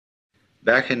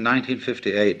Back in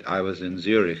 1958, I was in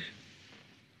Zurich,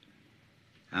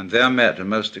 and there met a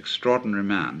most extraordinary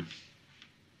man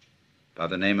by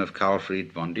the name of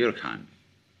Karlfried von Dürkheim.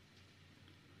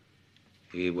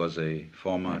 He was a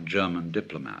former German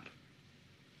diplomat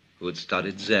who had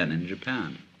studied Zen in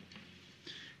Japan.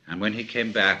 And when he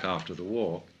came back after the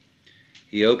war,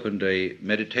 he opened a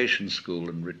meditation school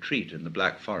and retreat in the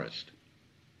Black Forest.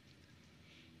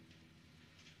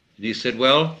 And he said,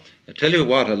 well, I tell you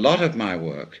what, a lot of my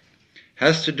work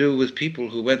has to do with people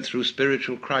who went through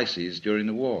spiritual crises during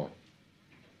the war.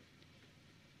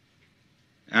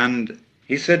 And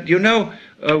he said, you know,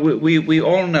 we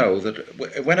all know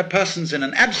that when a person's in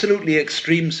an absolutely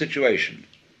extreme situation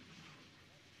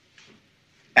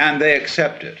and they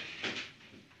accept it,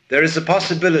 there is a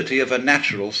possibility of a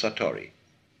natural satori.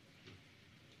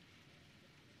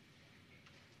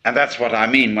 And that's what I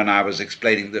mean when I was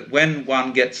explaining that when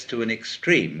one gets to an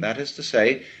extreme, that is to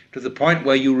say, to the point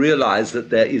where you realize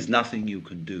that there is nothing you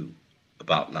can do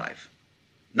about life,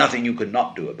 nothing you can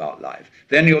not do about life,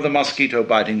 then you're the mosquito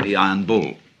biting the iron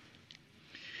bull.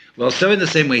 Well, so in the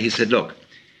same way he said, look,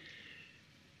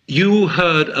 you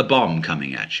heard a bomb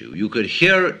coming at you. You could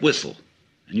hear it whistle,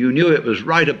 and you knew it was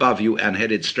right above you and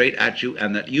headed straight at you,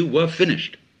 and that you were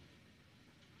finished.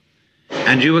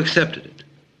 And you accepted it.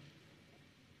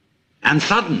 And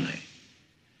suddenly,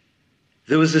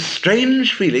 there was a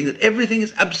strange feeling that everything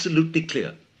is absolutely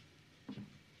clear.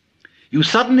 You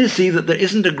suddenly see that there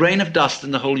isn't a grain of dust in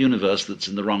the whole universe that's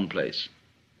in the wrong place.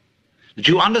 That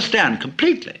you understand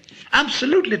completely,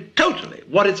 absolutely, totally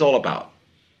what it's all about.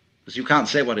 Because you can't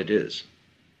say what it is.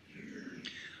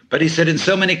 But he said in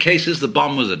so many cases the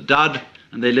bomb was a dud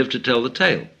and they lived to tell the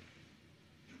tale.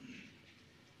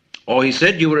 Or he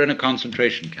said you were in a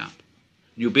concentration camp.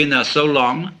 You've been there so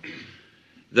long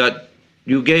that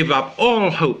you gave up all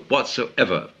hope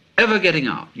whatsoever, ever getting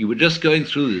out. You were just going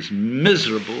through this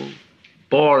miserable,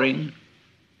 boring,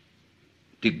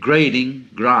 degrading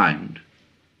grind,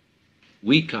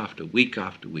 week after week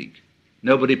after week.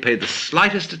 Nobody paid the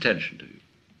slightest attention to you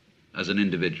as an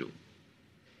individual.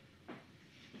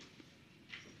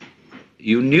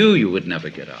 You knew you would never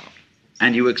get out,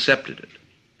 and you accepted it.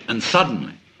 And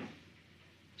suddenly,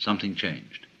 something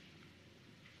changed.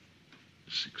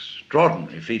 This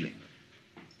extraordinary feeling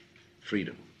of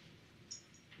freedom.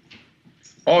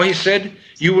 Or he said,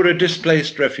 you were a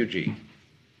displaced refugee.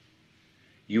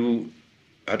 You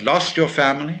had lost your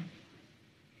family.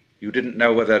 You didn't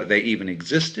know whether they even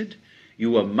existed.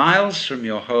 You were miles from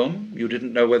your home. You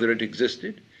didn't know whether it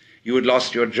existed. You had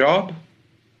lost your job,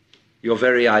 your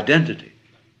very identity.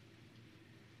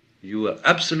 You were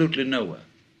absolutely nowhere.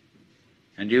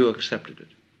 And you accepted it.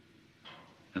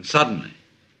 And suddenly,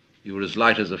 you were as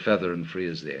light as a feather and free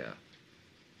as the air.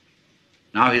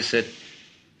 Now he said,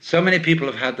 so many people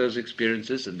have had those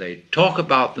experiences and they talk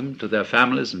about them to their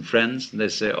families and friends and they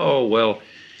say, oh, well,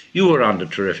 you were under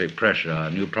terrific pressure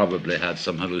and you probably had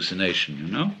some hallucination, you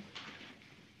know?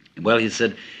 Well, he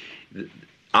said,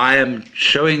 I am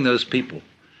showing those people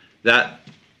that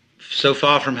so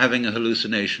far from having a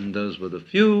hallucination, those were the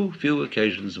few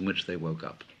occasions in which they woke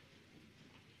up.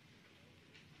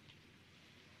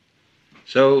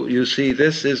 So you see,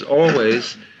 this is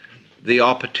always the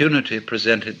opportunity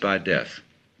presented by death.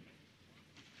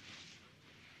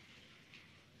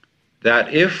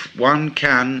 That if one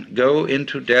can go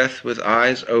into death with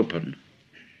eyes open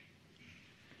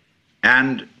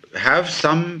and have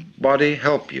somebody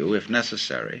help you, if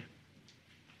necessary,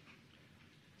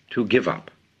 to give up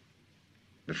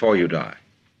before you die,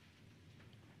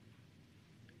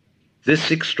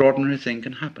 this extraordinary thing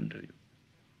can happen to you.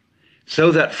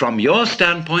 So that from your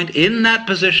standpoint, in that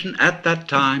position, at that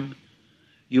time,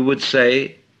 you would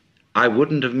say, I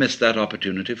wouldn't have missed that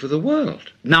opportunity for the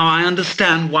world. Now I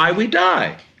understand why we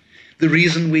die. The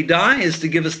reason we die is to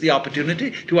give us the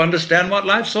opportunity to understand what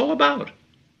life's all about.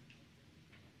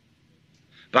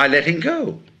 By letting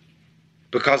go.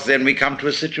 Because then we come to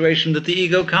a situation that the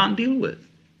ego can't deal with.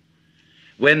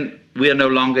 When we are no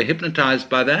longer hypnotized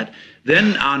by that,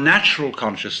 then our natural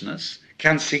consciousness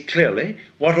can see clearly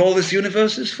what all this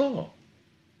universe is for.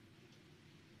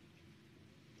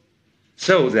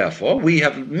 So, therefore, we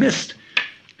have missed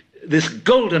this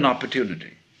golden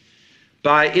opportunity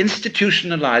by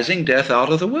institutionalizing death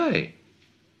out of the way,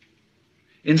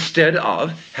 instead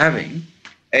of having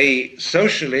a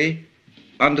socially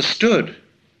understood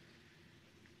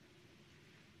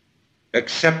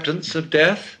acceptance of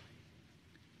death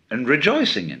and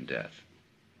rejoicing in death.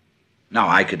 Now,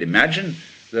 I could imagine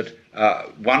that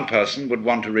one person would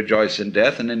want to rejoice in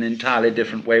death in an entirely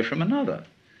different way from another.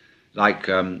 Like,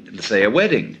 say, a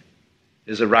wedding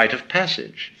is a rite of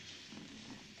passage.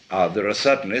 There are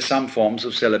certainly some forms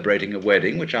of celebrating a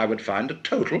wedding which I would find a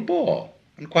total bore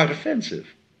and quite offensive.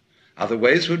 Other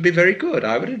ways would be very good.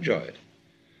 I would enjoy it.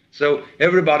 So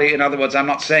everybody, in other words, I'm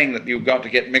not saying that you've got to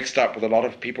get mixed up with a lot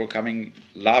of people coming,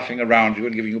 laughing around you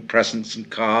and giving you presents and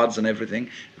cards and everything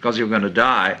because you're going to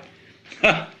die.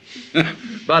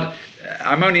 But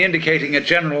I'm only indicating a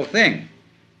general thing,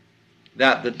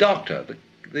 that the doctor,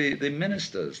 the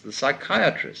ministers, the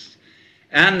psychiatrists,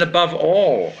 and above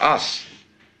all us,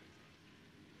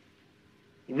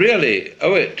 really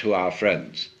owe it to our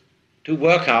friends to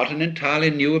work out an entirely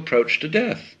new approach to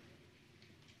death.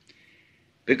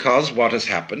 Because what has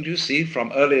happened, you see,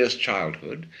 from earliest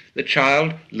childhood, the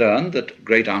child learned that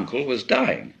great uncle was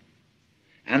dying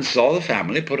and saw the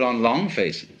family put on long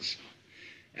faces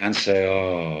and say,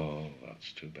 oh,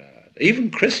 that's too bad. Even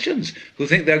Christians who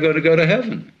think they're going to go to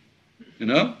heaven, you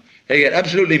know, they get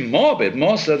absolutely morbid,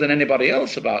 more so than anybody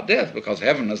else, about death, because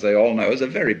heaven, as they all know, is a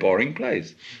very boring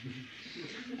place.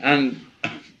 And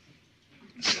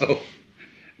so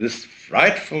this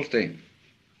frightful thing,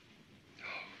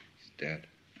 oh, he's dead,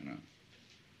 you know.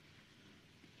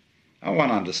 Now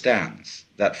one understands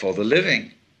that for the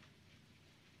living,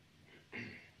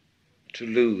 to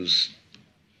lose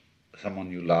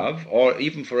someone you love, or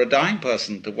even for a dying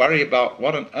person to worry about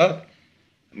what on earth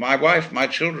my wife, my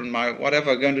children, my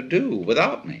whatever are going to do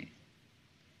without me.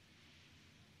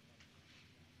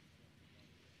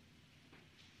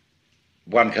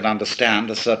 One can understand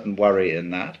a certain worry in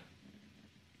that.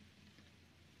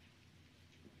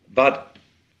 But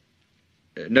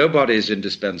nobody is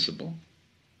indispensable.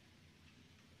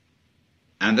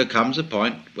 And there comes a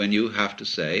point when you have to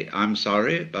say, I'm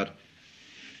sorry, but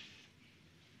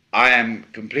I am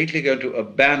completely going to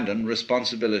abandon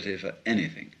responsibility for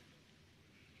anything.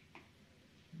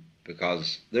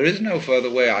 Because there is no further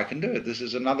way I can do it. This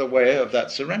is another way of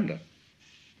that surrender.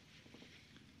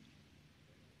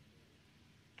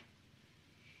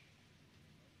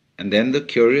 And then the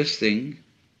curious thing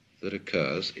that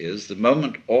occurs is the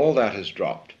moment all that is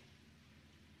dropped,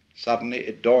 suddenly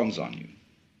it dawns on you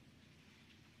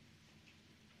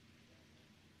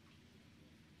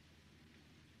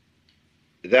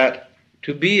that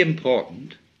to be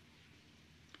important,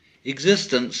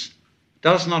 existence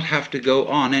does not have to go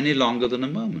on any longer than a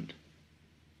moment.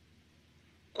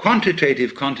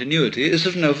 Quantitative continuity is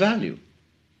of no value.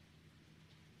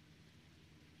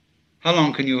 How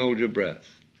long can you hold your breath?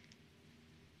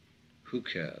 Who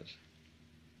cares?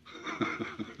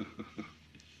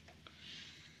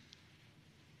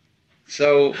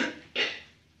 So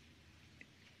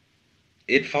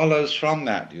it follows from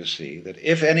that, you see, that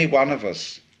if any one of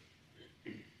us,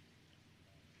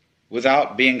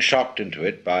 without being shocked into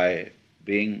it by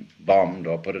being bombed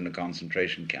or put in a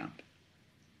concentration camp,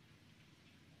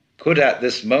 could at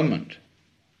this moment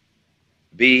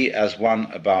be as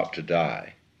one about to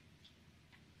die,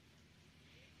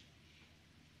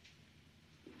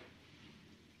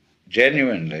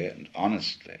 genuinely and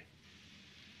honestly,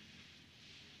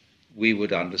 we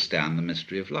would understand the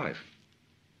mystery of life.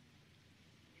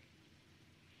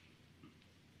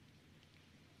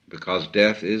 Because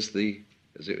death is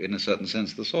in a certain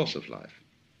sense, the source of life.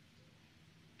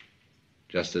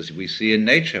 Just as we see in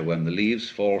nature, when the leaves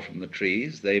fall from the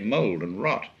trees, they mold and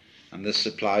rot, and this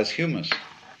supplies humus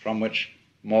from which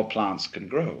more plants can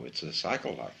grow. It's a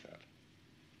cycle like that.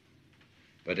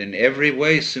 But in every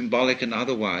way, symbolic and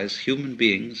otherwise, human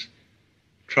beings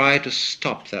try to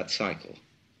stop that cycle.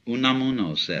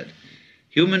 Unamuno said,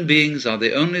 human beings are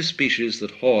the only species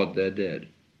that hoard their dead.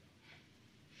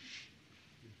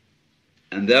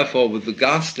 And therefore, with the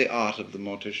ghastly art of the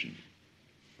mortician,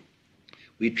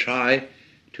 we try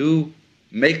to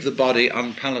make the body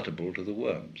unpalatable to the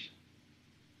worms,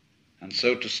 and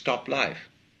so to stop life,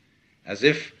 as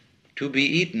if to be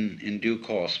eaten in due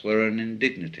course were an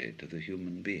indignity to the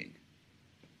human being,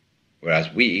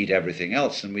 whereas we eat everything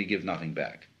else and we give nothing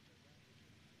back.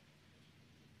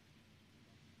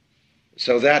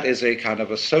 So that is a kind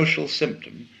of a social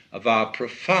symptom of our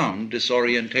profound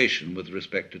disorientation with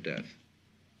respect to death.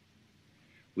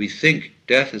 We think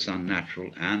death is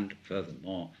unnatural, and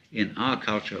furthermore, in our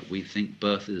culture, we think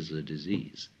birth is a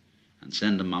disease and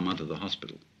send a mama to the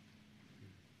hospital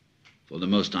for the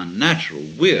most unnatural,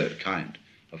 weird kind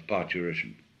of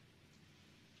parturition.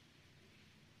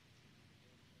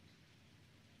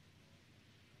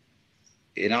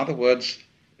 In other words,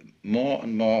 more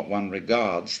and more one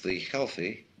regards the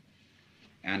healthy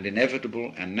and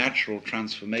inevitable and natural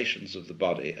transformations of the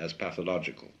body as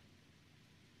pathological.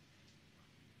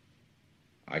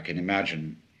 I can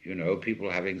imagine, people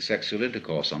having sexual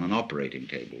intercourse on an operating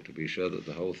table to be sure that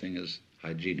the whole thing is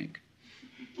hygienic.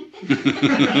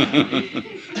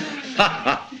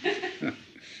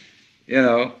 You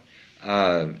know,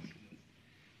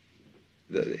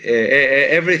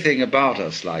 everything about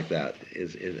us like that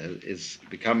is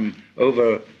become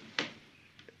over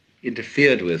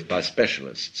interfered with by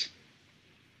specialists,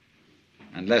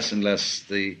 and less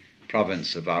the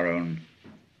province of our own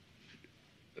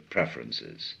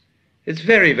preferences. It's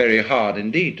very, very hard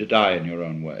indeed to die in your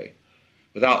own way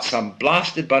without some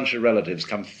blasted bunch of relatives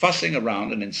come fussing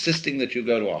around and insisting that you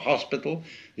go to a hospital,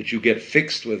 that you get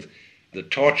fixed with the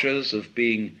tortures of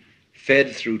being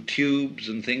fed through tubes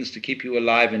and things to keep you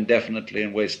alive indefinitely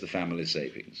and waste the family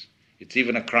savings. It's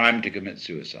even a crime to commit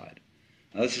suicide.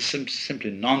 Now, this is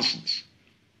simply nonsense.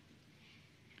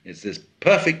 It's this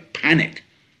perfect panic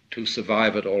to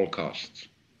survive at all costs.